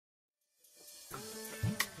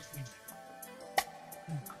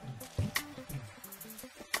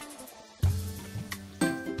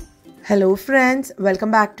Hello friends, welcome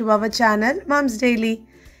back to our channel Mom's Daily.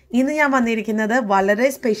 ഇന്ന് ഞാൻ വന്നിരിക്കുന്നത് വളരെ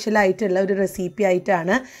സ്പെഷ്യൽ ആയിട്ടുള്ള ഒരു റെസിപ്പി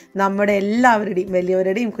ആയിട്ടാണ്. നമ്മുടെ എല്ലാവരുടെയും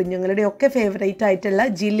വലിയവരുടെയും കുഞ്ഞുങ്ങളുടെയും ഒക്കെ ഫേവറേറ്റ് ആയിട്ടുള്ള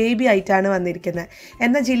ജിലേബി ആയിട്ടാണ് വന്നിരിക്കുന്നത്.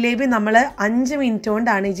 എന്നാൽ ജിലേബി നമ്മൾ 5 മിനിറ്റ്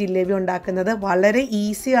കൊണ്ടാണ് ഈ ജിലേബി ഉണ്ടാക്കുന്നത്. വളരെ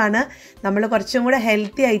ഈസിയാണ്. നമ്മൾ കുറച്ചും കൂടെ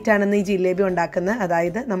ഹെൽത്തി ആയിട്ടാണ് ഈ ജിലേബി ഉണ്ടാക്കുന്നത്.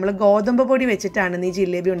 അതായത് നമ്മൾ ഗോതമ്പ് പൊടി വെച്ചിട്ടാണ് ഈ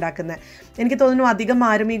ജിലേബി ഉണ്ടാക്കുന്നത്. എനിക്ക് തോന്നുന്നു അധികം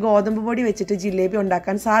ആരും ഈ ഗോതമ്പ് പൊടി വെച്ചിട്ട് ജിലേബി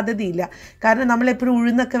ഉണ്ടാക്കാൻ സാധ്യതയില്ല. കാരണം നമ്മളെപ്പോഴും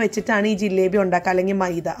ഉഴുന്നൊക്കെ വെച്ചിട്ടാണ് ഈ ജിലേബി ഉണ്ടാക്കുക, അല്ലെങ്കിൽ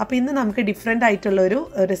മൈദ. അപ്പോൾ ഇന്ന് നമുക്ക് ഡിഫറെൻ്റ് ആയിട്ടുള്ളൊരു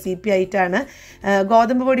റെസിപ്പി ആയിട്ടാണ്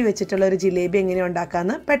ഗോതമ്പ് പൊടി വെച്ചിട്ടുള്ള ഒരു ജിലേബി എങ്ങനെ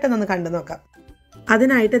ഉണ്ടാക്കാമെന്ന് പെട്ടെന്നൊന്ന് കണ്ടു നോക്കാം.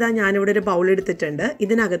 അതിനായിട്ട് ഞാനിവിടെ ഒരു ബൗൾ എടുത്തിട്ടുണ്ട്.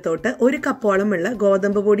 ഇതിനകത്തോട്ട് 1 കപ്പോളമുള്ള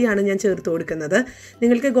ഗോതമ്പ് പൊടിയാണ് ഞാൻ ചേർത്ത് കൊടുക്കുന്നത്.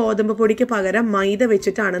 നിങ്ങൾക്ക് ഗോതമ്പ് പൊടിക്ക് പകരം മൈദ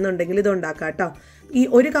വെച്ചിട്ടാണെന്നുണ്ടെങ്കിൽ ഇത് ഉണ്ടാക്കാം കേട്ടോ. ഈ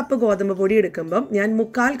 1 കപ്പ് ഗോതമ്പ് പൊടി എടുക്കുമ്പം ഞാൻ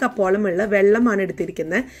 3/4 കപ്പോളമുള്ള വെള്ളമാണ്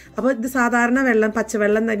എടുത്തിരിക്കുന്നത്. അപ്പോൾ ഇത് സാധാരണ വെള്ളം,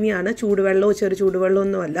 പച്ചവെള്ളം തന്നെയാണ്, ചൂടുവെള്ളമോ ചെറു ചൂടുവെള്ളമോ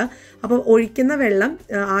ഒന്നുമല്ല. അപ്പോൾ ഒഴിക്കുന്ന വെള്ളം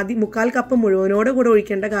ആദ്യം 3/4 കപ്പ് മുഴുവനോട് കൂടെ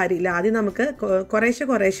ഒഴിക്കേണ്ട കാര്യമില്ല. ആദ്യം നമുക്ക് കുറേശ്ശെ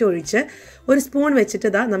ഒഴിച്ച് 1 സ്പൂൺ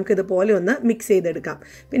വെച്ചിട്ട് നമുക്ക് ഇതുപോലെ ഒന്ന് മിക്സ് ചെയ്തെടുക്കാം.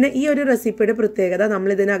 പിന്നെ ഈ ഒരു റെസിപ്പിയുടെ പ്രത്യേകത,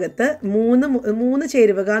 നമ്മളിതിനകത്ത് മൂന്ന്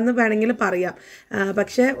ചേരുവക എന്ന് വേണമെങ്കിൽ പറയാം.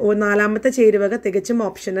 പക്ഷേ 4ാമത്തെ ചേരുവക തികച്ചും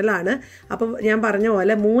ഓപ്ഷണലാണ്. അപ്പോൾ ഞാൻ പറഞ്ഞ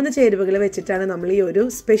പോലെ 3 ചേരുവകൾ വെച്ചിട്ടാണ് നമ്മൾ ഈ ഒരു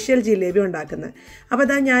സ്പെഷ്യൽ ജിലേബി ഉണ്ടാക്കുന്നത്. അപ്പോൾ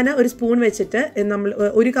ഞാൻ 1 സ്പൂൺ വെച്ചിട്ട്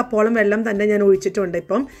 1 കപ്പോളം വെള്ളം തന്നെ ഞാൻ ഒഴിച്ചിട്ടുണ്ട്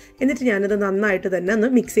ഇപ്പം. എന്നിട്ട് ഞാനത് നന്നായിട്ട് തന്നെ ഒന്ന്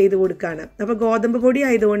മിക്സ് ചെയ്ത് കൊടുക്കുകയാണ്. അപ്പോൾ ഗോതമ്പ് പൊടി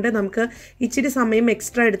ആയതുകൊണ്ട് നമുക്ക് ഇച്ചിരി സമയം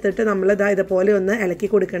എക്സ്ട്രാ എടുത്തിട്ട് ഇതുപോലെ ഒന്ന് ഇളക്കി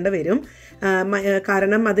കൊടുക്കേണ്ടി വരും.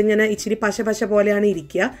 കാരണം അതിങ്ങനെ ഇച്ചിരി പശ പോലെയാണ്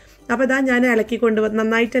ഇരിക്കുക. അപ്പോൾ ഞാൻ ഇളക്കി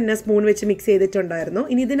നന്നായിട്ട് തന്നെ സ്പൂൺ വെച്ച് മിക്സ് ചെയ്തിട്ടുണ്ടായിരുന്നു.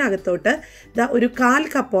 ഇനി ഇതിനകത്തോട്ട് 1/4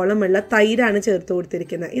 കപ്പോളമുള്ള തൈരാണ് ചേർത്ത്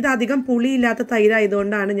കൊടുത്തിരിക്കുന്നത്. ഇത് അധികം പുളിയില്ലാത്ത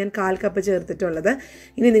തൈരായതുകൊണ്ടാണ് ഞാൻ 1/4 കപ്പ് ചേർത്തിട്ടുള്ളത്.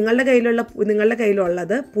 ഇനി നിങ്ങളുടെ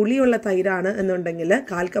കയ്യിലുള്ളത് പുളിയുള്ള തൈരാണ് എന്നുണ്ടെങ്കിൽ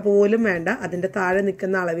 1/4 കപ്പ് പോലും വേണ്ട, അതിൻ്റെ താഴെ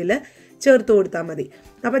നിൽക്കുന്ന അളവിൽ ചേർത്ത് കൊടുത്താൽ മതി.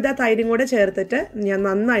 അപ്പോൾ തൈരും കൂടെ ചേർത്തിട്ട് ഞാൻ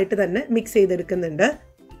നന്നായിട്ട് തന്നെ മിക്സ് ചെയ്തെടുക്കുന്നുണ്ട്.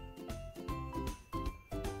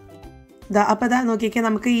 അപ്പോൾ നോക്കിയൊക്കെ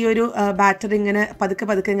നമുക്ക് ഈ ഒരു ബാറ്റർ ഇങ്ങനെ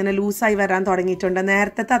പതുക്കെ ഇങ്ങനെ ലൂസായി വരാൻ തുടങ്ങിയിട്ടുണ്ട്.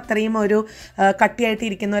 നേരത്തെ അത്രയും ഒരു കട്ടിയായിട്ട്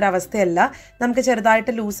ഇരിക്കുന്ന ഒരു അവസ്ഥയല്ല, നമുക്ക്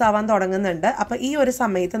ചെറുതായിട്ട് ലൂസാവാൻ തുടങ്ങുന്നുണ്ട്. അപ്പോൾ ഈ ഒരു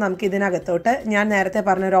സമയത്ത് നമുക്ക് ഇതിനകത്തോട്ട് ഞാൻ നേരത്തെ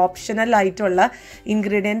പറഞ്ഞ ഒരു ഓപ്ഷണൽ ആയിട്ടുള്ള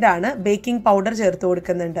ഇൻഗ്രീഡിയൻ്റ് ആണ് ബേക്കിംഗ് പൗഡർ ചേർത്ത്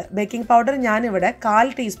കൊടുക്കുന്നുണ്ട്. ബേക്കിംഗ് പൗഡർ ഞാനിവിടെ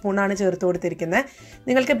 1/4 ടീസ്പൂണാണ് ചേർത്ത് കൊടുത്തിരിക്കുന്നത്.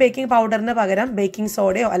 നിങ്ങൾക്ക് ബേക്കിംഗ് പൗഡറിന് പകരം ബേക്കിംഗ്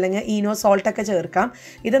സോഡയോ അല്ലെങ്കിൽ ഈനോ സോൾട്ടൊക്കെ ചേർക്കാം.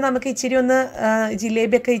 ഇത് നമുക്ക് ഇച്ചിരി ഒന്ന്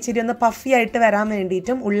ജിലേബിയൊക്കെ ഇച്ചിരി ഒന്ന് പഫി ആയിട്ട് വരാൻ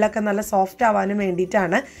വേണ്ടിയിട്ടും ഉള്ളൊക്കെ നല്ല സോഫ്റ്റ് ആവാനും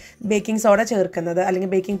വേണ്ടിയിട്ടാണ് ബേക്കിംഗ് സോഡ ചേർക്കുന്നത് അല്ലെങ്കിൽ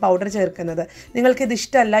ബേക്കിംഗ് പൗഡർ ചേർക്കുന്നത്. നിങ്ങൾക്കിത്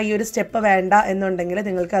ഇഷ്ടമല്ല, ഈ ഒരു സ്റ്റെപ്പ് വേണ്ട എന്നുണ്ടെങ്കിൽ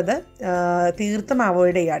നിങ്ങൾക്കത് തീർത്തും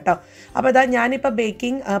അവോയ്ഡ് ചെയ്യാം കേട്ടോ. അപ്പോൾ ഞാനിപ്പോൾ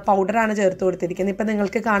ബേക്കിംഗ് പൗഡറാണ് ചേർത്ത് കൊടുത്തിരിക്കുന്നത്. ഇപ്പം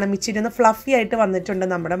നിങ്ങൾക്ക് കാണാം ഇച്ചിരി ഒന്ന് ഫ്ലഫി ആയിട്ട് വന്നിട്ടുണ്ട്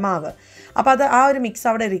നമ്മുടെ മാവ്. അപ്പോൾ ആ ഒരു മിക്സ്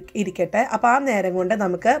അവിടെ ഇരിക്കട്ടെ. അപ്പോൾ ആ നേരം കൊണ്ട്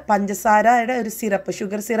നമുക്ക് പഞ്ചസാരയുടെ ഒരു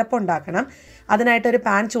ഷുഗർ സിറപ്പ് ഉണ്ടാക്കണം. അതിനായിട്ടൊരു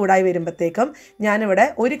പാൻ ചൂടായി വരുമ്പോഴത്തേക്കും ഞാനിവിടെ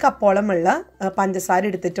 1 കപ്പോളമുള്ള പഞ്ചസാര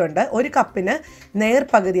എടുത്തിട്ടുണ്ട്. 1 കപ്പിന്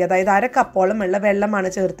നേർപകുതി, അതായത് 1/2 കപ്പോളമുള്ള വെള്ളമാണ്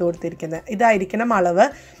ചേർത്ത് കൊടുത്തിരിക്കുന്നത്. ഇതായിരിക്കണം അളവ്.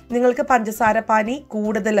 നിങ്ങൾക്ക് പഞ്ചസാര പാനി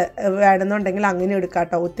കൂടുതൽ വേണമെന്നുണ്ടെങ്കിൽ അങ്ങനെ എടുക്കാം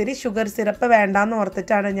കേട്ടോ. ഒത്തിരി ഷുഗർ സിറപ്പ് വേണ്ടാന്ന്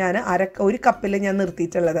ഓർത്തിട്ടാണ് ഞാൻ 1 കപ്പിൽ ഞാൻ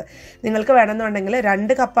നിർത്തിയിട്ടുള്ളത്. നിങ്ങൾക്ക് വേണമെന്നുണ്ടെങ്കിൽ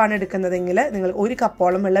 2 കപ്പാണ് എടുക്കുന്നതെങ്കിൽ നിങ്ങൾ 1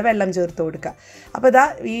 കപ്പോളമുള്ള വെള്ളം ചേർത്ത് കൊടുക്കുക. അപ്പോൾ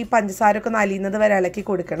ഈ പഞ്ചസാരയൊക്കെ ഒന്ന് അലിയുന്നത് വരെ ഇളക്കി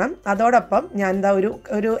കൊടുക്കണം. അതോടൊപ്പം ഞാൻ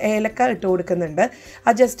ഒരു ഏലക്ക ഇട്ട് കൊടുക്കുന്നുണ്ട്.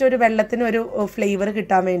 അത് ജസ്റ്റ് ഒരു വെള്ളത്തിന് ഒരു ഫ്ലേവർ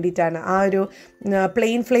കിട്ടാൻ വേണ്ടിയിട്ടാണ്. ആ ഒരു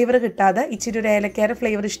പ്ലെയിൻ ഫ്ലേവർ കിട്ടാതെ ഇച്ചിരി ഒരു ഏലക്കയുടെ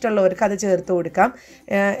ഫ്ലേവർ ഇഷ്ടമുള്ളവർക്ക് അത് ചേർത്ത് കൊടുക്കാം.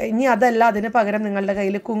 ഇനി അതല്ല, അതിന് പകരം നിങ്ങളുടെ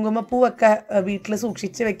കയ്യിൽ കുങ്കുമപ്പൂവൊക്കെ വീട്ടിൽ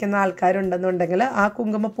സൂക്ഷിച്ച് വെക്കുന്ന ആൾക്കാരുണ്ടെന്നുണ്ടെങ്കിൽ ആ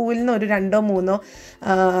കുങ്കുമപ്പൂവിൽ നിന്ന് ഒരു 2-3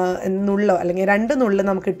 നുള്ളോ അല്ലെങ്കിൽ 2 നുള്ള്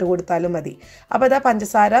നമുക്ക് ഇട്ട് കൊടുത്താലും മതി. അപ്പോൾ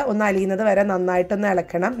പഞ്ചസാര ഒന്ന് അലിയുന്നത് വരെ നന്നായിട്ടൊന്ന്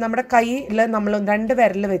ഇളക്കണം. നമ്മുടെ കയ്യിൽ നമ്മൾ 2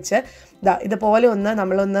 വിരൽ വെച്ച് ഇതുപോലെ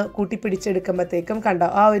നമ്മളൊന്ന് കൂട്ടി പിടിച്ചെടുക്കുമ്പോഴത്തേക്കും കണ്ടോ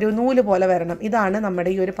ആ ഒരു നൂല് പോലെ വരണം. ഇതാണ് നമ്മുടെ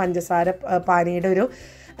ഈ ഒരു പഞ്ചസാര പാനിയുടെ ഒരു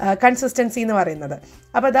കൺസിസ്റ്റൻസി എന്ന് പറയുന്നത്.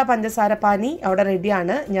 അപ്പോൾ പഞ്ചസാര പാനി അവിടെ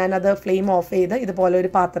റെഡിയാണ്. ഞാനത് ഫ്ലെയിം ഓഫ് ചെയ്ത് ഇതുപോലെ ഒരു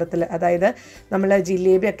പാത്രത്തിൽ, അതായത് നമ്മൾ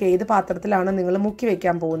ജിലേബിയൊക്കെ ഏത് പാത്രത്തിലാണോ നിങ്ങൾ മുക്കി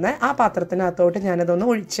വെക്കാൻ പോകുന്നത് ആ പാത്രത്തിനകത്തോട്ട് ഞാനതൊന്ന്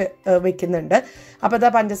ഒഴിച്ച് വെക്കുന്നുണ്ട്. അപ്പോൾ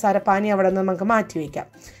പഞ്ചസാര പാനി അവിടെ നിന്ന് നമുക്ക് മാറ്റി വയ്ക്കാം.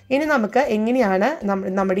 ഇനി നമുക്ക് എങ്ങനെയാണ്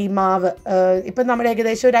നമ്മുടെ ഈ മാവ്, ഇപ്പം നമ്മുടെ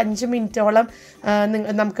ഏകദേശം ഒരു 5 മിനിറ്റോളം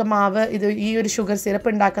നമുക്ക് മാവ് ഈ ഒരു ഷുഗർ സിറപ്പ്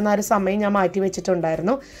ഉണ്ടാക്കുന്ന ഒരു സമയം ഞാൻ മാറ്റി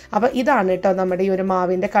വെച്ചിട്ടുണ്ടായിരുന്നു. അപ്പോൾ ഇതാണ് കേട്ടോ നമ്മുടെ ഈ ഒരു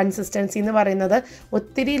മാവിൻ്റെ കൺസിസ്റ്റൻസി എന്ന് പറയുന്നത്.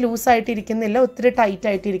 ഒത്തിരി ലൂസായിട്ടിരിക്കുന്നില്ല, ഒത്തിരി ടൈറ്റ്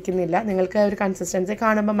ആയിട്ടിരിക്കുന്നില്ല. നിങ്ങൾക്ക് ഒരു കൺസിസ്റ്റൻസി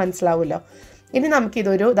കാണുമ്പോൾ മനസ്സിലാവുമല്ലോ. ഇനി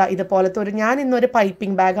നമുക്കിതൊരു ഇതുപോലത്തെ ഞാൻ ഇന്നൊരു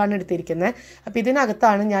പൈപ്പിംഗ് ബാഗാണ് എടുത്തിരിക്കുന്നത്. അപ്പോൾ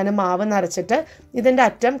ഇതിനകത്താണ് ഞാൻ മാവ് നിറച്ചിട്ട് ഇതിൻ്റെ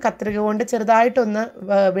അറ്റം കത്രിക കൊണ്ട് ചെറുതായിട്ടൊന്ന്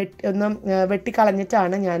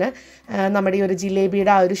വെട്ടിക്കളഞ്ഞിട്ടാണ് ഞാൻ നമ്മുടെ ഈ ഒരു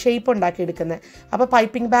ജിലേബിയുടെ ആ ഒരു ഷേപ്പ് ഉണ്ടാക്കിയെടുക്കുന്നത്. അപ്പോൾ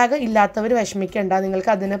പൈപ്പിംഗ് ബാഗ് ഇല്ലാത്തവർ വിഷമിക്കേണ്ട.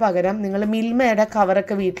 നിങ്ങൾക്ക് അതിന് പകരം നിങ്ങൾ മിൽമയുടെ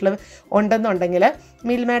കവറൊക്കെ വീട്ടിൽ ഉണ്ടെന്നുണ്ടെങ്കിൽ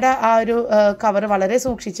മിൽമയുടെ ആ ഒരു കവർ വളരെ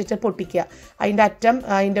സൂക്ഷിച്ചിട്ട് പൊട്ടിക്കുക. അതിൻ്റെ അറ്റം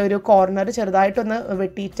അതിൻ്റെ ഒരു കോർണർ ചെറുതായിട്ടൊന്ന്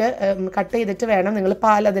വെട്ടിയിട്ട് കട്ട് ചെയ്തിട്ട് വേണം നിങ്ങൾ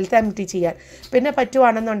പാൽ അതിൽ എംപ്റ്റി ചെയ്യാൻ. പിന്നെ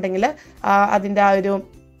പറ്റുവാണെന്നുണ്ടെങ്കിൽ അതിൻ്റെ ആ ഒരു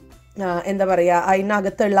എന്താ പറയുക,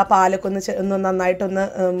 അതിനകത്തുള്ള പാലൊക്കെ ഒന്ന് നന്നായിട്ടൊന്ന്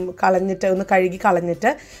കളഞ്ഞിട്ട് ഒന്ന് കഴുകി കളഞ്ഞിട്ട്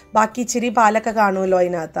ബാക്കി ഇച്ചിരി പാലൊക്കെ കാണുമല്ലോ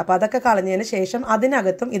അതിനകത്ത്. അപ്പോൾ അതൊക്കെ കളഞ്ഞതിന് ശേഷം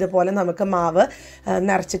അതിനകത്തും ഇതുപോലെ നമുക്ക് മാവ്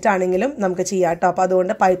നിറച്ചിട്ടാണെങ്കിലും നമുക്ക് ചെയ്യാം കേട്ടോ. അപ്പോൾ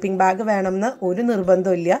അതുകൊണ്ട് പൈപ്പിംഗ് ബാഗ് വേണമെന്ന് ഒരു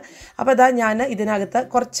നിർബന്ധമില്ല. അപ്പോൾ അതാ ഞാൻ ഇതിനകത്ത്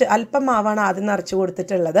കുറച്ച് അല്പം മാവാണ് ആദ്യം നിറച്ച്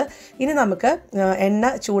കൊടുത്തിട്ടുള്ളത്. ഇനി നമുക്ക്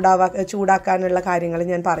എണ്ണ ചൂടാക്കാനുള്ള കാര്യങ്ങൾ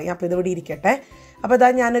ഞാൻ പറയാം. അപ്പോൾ ഇതിവിടെ ഇരിക്കട്ടെ. അപ്പോൾ ഇതാ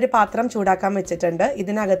ഞാനൊരു പാത്രം ചൂടാക്കാൻ വെച്ചിട്ടുണ്ട്.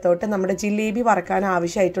 ഇതിനകത്തോട്ട് നമ്മുടെ ജിലേബി വറക്കാൻ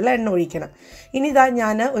ആവശ്യമായിട്ടുള്ള എണ്ണ ഒഴിക്കണം. ഇനി ഇതാ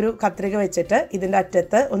ഞാൻ ഒരു കത്രിക വെച്ചിട്ട് ഇതിൻ്റെ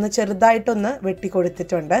അറ്റത്ത് ഒന്ന് ചെറുതായിട്ടൊന്ന്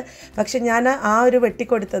വെട്ടിക്കൊടുത്തിട്ടുണ്ട്. പക്ഷെ ഞാൻ ആ ഒരു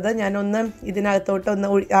വെട്ടിക്കൊടുത്തത് ഞാനൊന്ന് ഇതിനകത്തോട്ടൊന്ന്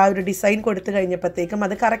ആ ഒരു ഡിസൈൻ കൊടുത്തു കഴിഞ്ഞപ്പോഴത്തേക്കും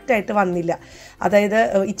അത് കറക്റ്റായിട്ട് വന്നില്ല. അതായത്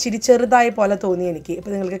ഇച്ചിരി ചെറുതായ പോലെ തോന്നി എനിക്ക്.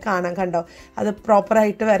 ഇപ്പോൾ നിങ്ങൾക്ക് കണ്ടോ, അത്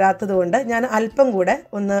പ്രോപ്പറായിട്ട് വരാത്തത് കൊണ്ട് ഞാൻ അല്പം കൂടെ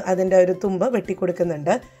ഒന്ന് അതിൻ്റെ ഒരു തുമ്പ്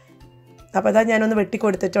വെട്ടിക്കൊടുക്കുന്നുണ്ട്. അപ്പോൾ അതാ ഞാനൊന്ന്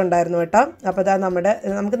വെട്ടിക്കൊടുത്തിട്ടുണ്ടായിരുന്നു കേട്ടോ. അപ്പോൾ അതാ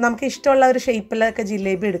നമുക്ക് ഇഷ്ടമുള്ള ഒരു ഷേപ്പിലൊക്കെ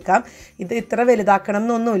ജിലേബി എടുക്കാം. ഇത് ഇത്ര വലുതാക്കണം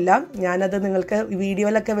എന്നൊന്നുമില്ല. ഞാനത് നിങ്ങൾക്ക്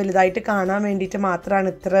വീഡിയോയിലൊക്കെ വലുതായിട്ട് കാണാൻ വേണ്ടിയിട്ട്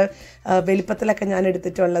മാത്രമാണ് ഇത്ര വലിപ്പത്തിലൊക്കെ ഞാൻ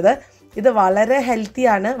എടുത്തിട്ടുള്ളത്. ഇത് വളരെ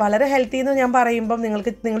ഹെൽത്തിയാണ്. വളരെ ഹെൽത്തി എന്ന് ഞാൻ പറയുമ്പം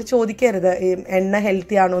നിങ്ങൾ ചോദിക്കരുത് എണ്ണ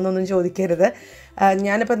ഹെൽത്തി ആണോ എന്നൊന്നും ചോദിക്കരുത്.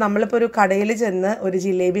 നമ്മളിപ്പോൾ ഒരു കടയിൽ ചെന്ന് ഒരു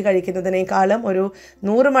ജിലേബി കഴിക്കുന്നതിനേക്കാളും ഒരു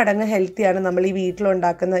 100 മടങ്ങ് ഹെൽത്തിയാണ് നമ്മൾ ഈ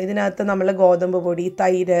വീട്ടിലുണ്ടാക്കുന്നത്. ഇതിനകത്ത് നമ്മൾ ഗോതമ്പ് പൊടി,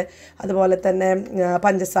 തൈര്, അതുപോലെ തന്നെ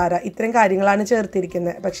പഞ്ചസാര, ഇത്രയും കാര്യങ്ങളാണ്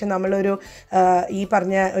ചേർത്തിരിക്കുന്നത്. പക്ഷെ നമ്മളൊരു ഈ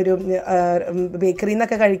പറഞ്ഞ ഒരു ബേക്കറിയിൽ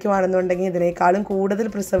നിന്നൊക്കെ കഴിക്കുവാണെന്നുണ്ടെങ്കിൽ ഇതിനേക്കാളും കൂടുതൽ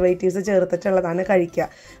പ്രിസർവേറ്റീവ്സ് ചേർത്തിട്ടുള്ളതാണ് കഴിക്കുക.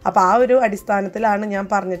 അപ്പോൾ ആ ഒരു അടിസ്ഥാനത്തിലാണ് ഞാൻ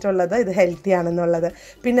പറഞ്ഞിട്ടുള്ളത് ഇത് ഹെൽത്തി ആണെന്നുള്ളത്.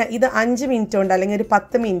 പിന്നെ ഇത് 5 മിനിറ്റ് കൊണ്ട് അല്ലെങ്കിൽ ഒരു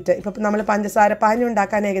 10 മിനിറ്റ്, ഇപ്പം നമ്മൾ പഞ്ചസാര പാനി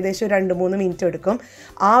ഉണ്ടാക്കാൻ ഏകദേശം ഒരു 2-3 മിനിറ്റ് എടുക്കും.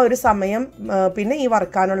 ആ ഒരു സമയം പിന്നെ ഈ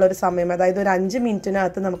വറുക്കാനുള്ള ഒരു സമയം, അതായത് ഒരു 5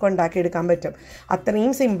 മിനിറ്റിനകത്ത് നമുക്ക് ഉണ്ടാക്കിയെടുക്കാൻ പറ്റും.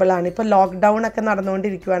 അത്രയും സിമ്പിളാണ്. ഇപ്പോൾ ലോക്ക്ഡൗൺ ഒക്കെ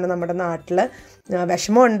നടന്നുകൊണ്ടിരിക്കുകയാണ് നമ്മുടെ നാട്ടിൽ.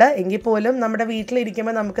 വിഷമമുണ്ട് എങ്കിൽ പോലും നമ്മുടെ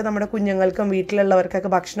വീട്ടിലിരിക്കുമ്പോൾ നമുക്ക് നമ്മുടെ കുഞ്ഞുങ്ങൾക്കും വീട്ടിലുള്ളവർക്കൊക്കെ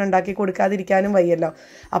ഭക്ഷണം ഉണ്ടാക്കി കൊടുക്കാതിരിക്കാനും വയ്യല്ലോ.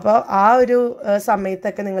 അപ്പോൾ ആ ഒരു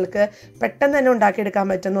സമയത്തൊക്കെ നിങ്ങൾക്ക് പെട്ടെന്ന് തന്നെ ഉണ്ടാക്കിയെടുക്കാൻ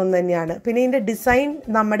പറ്റുന്ന ഒന്ന് തന്നെയാണ്. പിന്നെ ഇതിൻ്റെ ഡിസൈൻ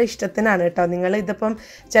നമ്മുടെ ഇഷ്ടത്തിനാണ് കേട്ടോ. ഇതിപ്പം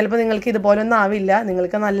ചിലപ്പോൾ നിങ്ങൾക്ക് ഇതുപോലൊന്നും ആവില്ല,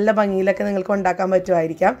 നിങ്ങൾക്ക് നല്ല ഭംഗിയിലൊക്കെ നിങ്ങൾക്ക് ഉണ്ടാക്കാൻ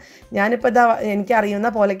പറ്റുമായിരിക്കാം. ഞാനിപ്പോൾ എനിക്കറിയുന്ന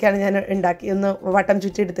പോലെയൊക്കെയാണ് ഞാൻ ഒന്ന് വട്ടം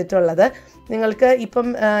ചുറ്റി എടുത്തിട്ടുള്ളത്. നിങ്ങൾക്ക് ഇപ്പം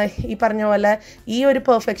ഈ പറഞ്ഞ പോലെ ഈ ഒരു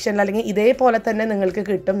പെർഫെക്ഷൻ അല്ലെങ്കിൽ ഇതേപോലെ തന്നെ നിങ്ങൾക്ക്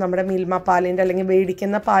കിട്ടും നമ്മുടെ മിൽമ പാലിൻ്റെ അല്ലെങ്കിൽ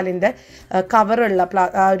മേടിക്കുന്ന പാലിൻ്റെ കവറുള്ള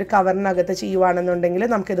ആ ഒരു കവറിനകത്ത് ചെയ്യുവാണെന്നുണ്ടെങ്കിൽ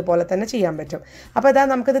നമുക്കിതുപോലെ തന്നെ ചെയ്യാൻ പറ്റും. അപ്പോൾ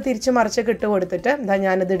നമുക്കിത് തിരിച്ച് മറിച്ചൊക്കെ ഇട്ട് കൊടുത്തിട്ട്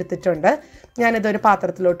ഞാനിത് എടുത്തിട്ടുണ്ട്. ഞാനിതൊരു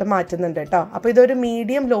പാത്രത്തിലോട്ട് മാറ്റുന്നുണ്ട് കേട്ടോ. അപ്പോൾ ഇതൊരു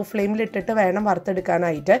മീഡിയം ലോ ഫ്ലെയിമിൽ ഇട്ടിട്ട് വേണം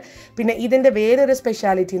വറുത്തെടുക്കാനായിട്ട്. പിന്നെ ഇതിൻ്റെ വേറൊരു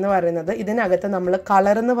സ്പെഷ്യാലിറ്റി എന്ന് പറയുന്നത് ഇതിനകത്ത് നമ്മൾ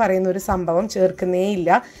കളർ എന്ന് പറയുന്ന ഒരു സംഭവം ചേർക്കുന്നേ ഇല്ല.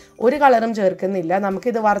 ഒരു കളറും ചേർക്കുന്നില്ല.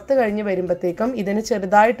 നമുക്കിത് വറുത്ത് കഴിഞ്ഞ് വരുമ്പോഴത്തേക്കും ഇതിന്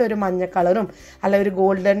ചെറുതായിട്ടൊരു മഞ്ഞ കളറും അല്ല ഒരു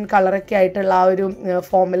ഗോൾഡൻ കളറൊക്കെ ആയിട്ടുള്ള ആ ഒരു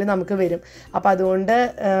ഫോമിൽ നമുക്ക് വരും. അപ്പോൾ അതുകൊണ്ട്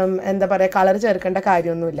എന്താ പറയുക, കളർ ചേർക്കേണ്ട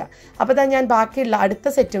കാര്യമൊന്നുമില്ല. അപ്പോൾ ഞാൻ ബാക്കിയുള്ള അടുത്ത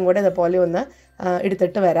സെറ്റും കൂടെ ഇതുപോലെ ഒന്ന്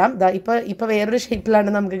എടുത്തിട്ട് വരാം. ഇപ്പോൾ വേറൊരു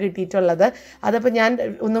ഷേപ്പിലാണ് നമുക്ക് കിട്ടിയിട്ടുള്ളത്. അതപ്പോൾ ഞാൻ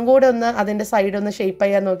ഒന്നും കൂടെ അതിൻ്റെ സൈഡ് ഒന്ന് ഷേപ്പ്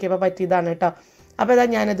ചെയ്യാൻ നോക്കിയപ്പോൾ പറ്റിയതാണ് കേട്ടോ. അപ്പോൾ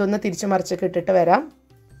ഞാനിതൊന്ന് തിരിച്ചു മറിച്ചൊക്കെ ഇട്ടിട്ട് വരാം.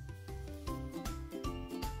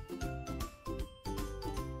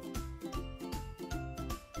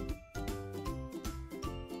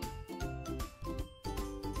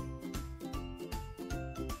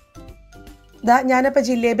 ഞാനിപ്പോൾ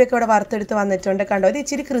ജിലേബിയൊക്കെ ഇവിടെ വറുത്തെടുത്ത് വന്നിട്ടുണ്ട്. കണ്ടോ, ഇത്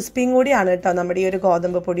ഇച്ചിരി ക്രിസ്പിയും കൂടിയാണ് കേട്ടോ നമ്മുടെ ഈ ഒരു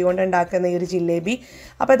ഗോതമ്പ് പൊടി കൊണ്ട് ഉണ്ടാക്കുന്ന ഈ ഒരു ജിലേബി.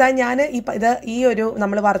 അപ്പോൾ ഞാൻ ഈ ഒരു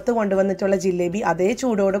നമ്മൾ വറുത്ത് കൊണ്ടുവന്നിട്ടുള്ള ജിലേബി അതേ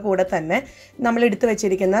ചൂടോട് കൂടെ തന്നെ നമ്മൾ എടുത്ത്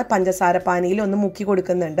വെച്ചിരിക്കുന്ന പഞ്ചസാര പാനിയിൽ ഒന്ന് മുക്കി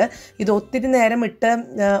കൊടുക്കുന്നുണ്ട്. ഇത് ഒത്തിരി നേരം ഇട്ട്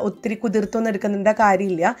ഒത്തിരി കുതിർത്തൊന്നും എടുക്കുന്നതിൻ്റെ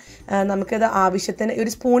കാര്യമില്ല. നമുക്കിത് ആവശ്യത്തിന്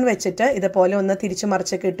ഒരു സ്പൂൺ വെച്ചിട്ട് ഇതുപോലെ ഒന്ന് തിരിച്ച്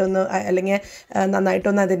മറിച്ചൊക്കെ ഇട്ടൊന്ന് അല്ലെങ്കിൽ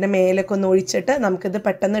നന്നായിട്ടൊന്ന് അതിൻ്റെ മേലൊക്കെ ഒന്ന് ഒഴിച്ചിട്ട് നമുക്കിത്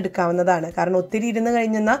പെട്ടെന്ന് എടുക്കാവുന്നതാണ്. കാരണം ഒത്തിരി ഇരുന്ന്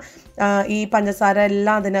കഴിഞ്ഞാൽ ഈ പഞ്ചസാര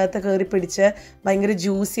എല്ലാം അതിനകത്ത് കയറി പിടിച്ച് ഭയങ്കര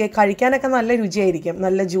ജ്യൂസിയായി കഴിക്കാനൊക്കെ നല്ല രുചിയായിരിക്കും,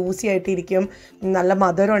 നല്ല ജ്യൂസി ആയിട്ടിരിക്കും, നല്ല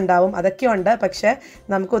മധുരം ഉണ്ടാവും, അതൊക്കെ ഉണ്ട്. പക്ഷേ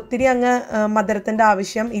നമുക്ക് ഒത്തിരി അങ്ങ് മധുരത്തിൻ്റെ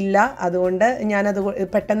ആവശ്യം ഇല്ല. അതുകൊണ്ട് ഞാനത്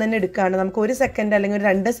പെട്ടെന്ന് തന്നെ എടുക്കുകയാണ്. നമുക്ക് 1 സെക്കൻഡ് അല്ലെങ്കിൽ ഒരു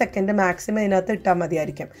 2 സെക്കൻഡ് മാക്സിമം ഇതിനകത്ത് ഇട്ടാൽ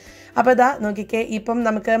മതിയായിരിക്കും. അപ്പോൾ നോക്കിക്കേ, ഇപ്പം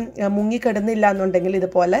നമുക്ക് മുങ്ങിക്കിടുന്നില്ല എന്നുണ്ടെങ്കിൽ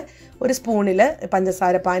ഇതുപോലെ ഒരു സ്പൂണിൽ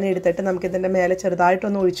പഞ്ചസാര പാനി എടുത്തിട്ട് നമുക്കിതിൻ്റെ മേലെ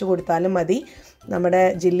ചെറുതായിട്ടൊന്ന് ഒഴിച്ചു കൊടുത്താലും മതി. നമ്മുടെ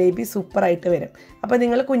ജിലേബി സൂപ്പറായിട്ട് വരും. അപ്പോൾ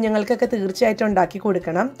നിങ്ങൾ കുഞ്ഞുങ്ങൾക്കൊക്കെ തീർച്ചയായും തീർച്ചയായിട്ടും ഉണ്ടാക്കി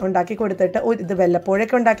കൊടുക്കണം. ഉണ്ടാക്കി കൊടുത്തിട്ട് ഇത്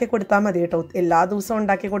വല്ലപ്പോഴൊക്കെ ഉണ്ടാക്കി കൊടുത്താൽ മതി കേട്ടോ, എല്ലാ ദിവസവും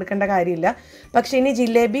ഉണ്ടാക്കി കൊടുക്കേണ്ട കാര്യമില്ല. പക്ഷേ ഇനി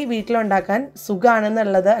ജിലേബി വീട്ടിലുണ്ടാക്കാൻ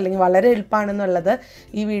സുഖമാണെന്നുള്ളത് അല്ലെങ്കിൽ വളരെ എളുപ്പമാണെന്നുള്ളത്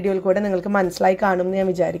ഈ വീഡിയോയിൽ കൂടെ നിങ്ങൾക്ക് മനസ്സിലായി കാണുമെന്ന് ഞാൻ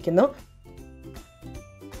വിചാരിക്കുന്നു.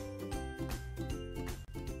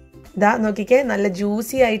 ഇതാ നോക്കിക്കേ, നല്ല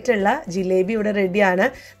ജ്യൂസി ആയിട്ടുള്ള ജിലേബി ഇവിടെ റെഡിയാണ്.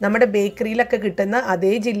 നമ്മുടെ ബേക്കറിയിലൊക്കെ കിട്ടുന്ന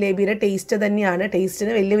അതേ ജിലേബിയുടെ ടേസ്റ്റ് തന്നെയാണ്.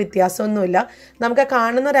 ടേസ്റ്റിന് വലിയ വ്യത്യാസമൊന്നുമില്ല. നമുക്ക്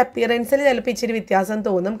കാണുന്ന ഒരു അപ്പിയറൻസിൽ ചിലപ്പോൾ ഇച്ചിരി വ്യത്യാസം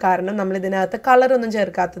തോന്നും, കാരണം നമ്മൾ ഇതിനകത്ത് കളറൊന്നും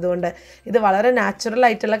ചേർക്കാത്തത് കൊണ്ട്. ഇത് വളരെ നാച്ചുറൽ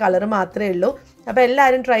ആയിട്ടുള്ള കളർ മാത്രമേ ഉള്ളൂ. അപ്പോൾ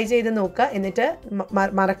എല്ലാവരും ട്രൈ ചെയ്ത് നോക്കുക. എന്നിട്ട്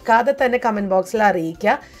മറക്കാതെ തന്നെ കമൻറ്റ് ബോക്സിൽ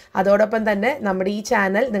അറിയിക്കുക. അതോടൊപ്പം തന്നെ നമ്മുടെ ഈ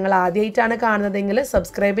ചാനൽ നിങ്ങൾ ആദ്യമായിട്ടാണ് കാണുന്നതെങ്കിൽ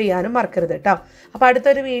സബ്സ്ക്രൈബ് ചെയ്യാനും മറക്കരുത് കേട്ടോ. അപ്പോൾ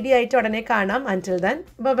അടുത്തൊരു വീഡിയോ ആയിട്ട് ഉടനെ കാണാം. അൻറ്റിൽ ദെൻ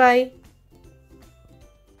ബൈ.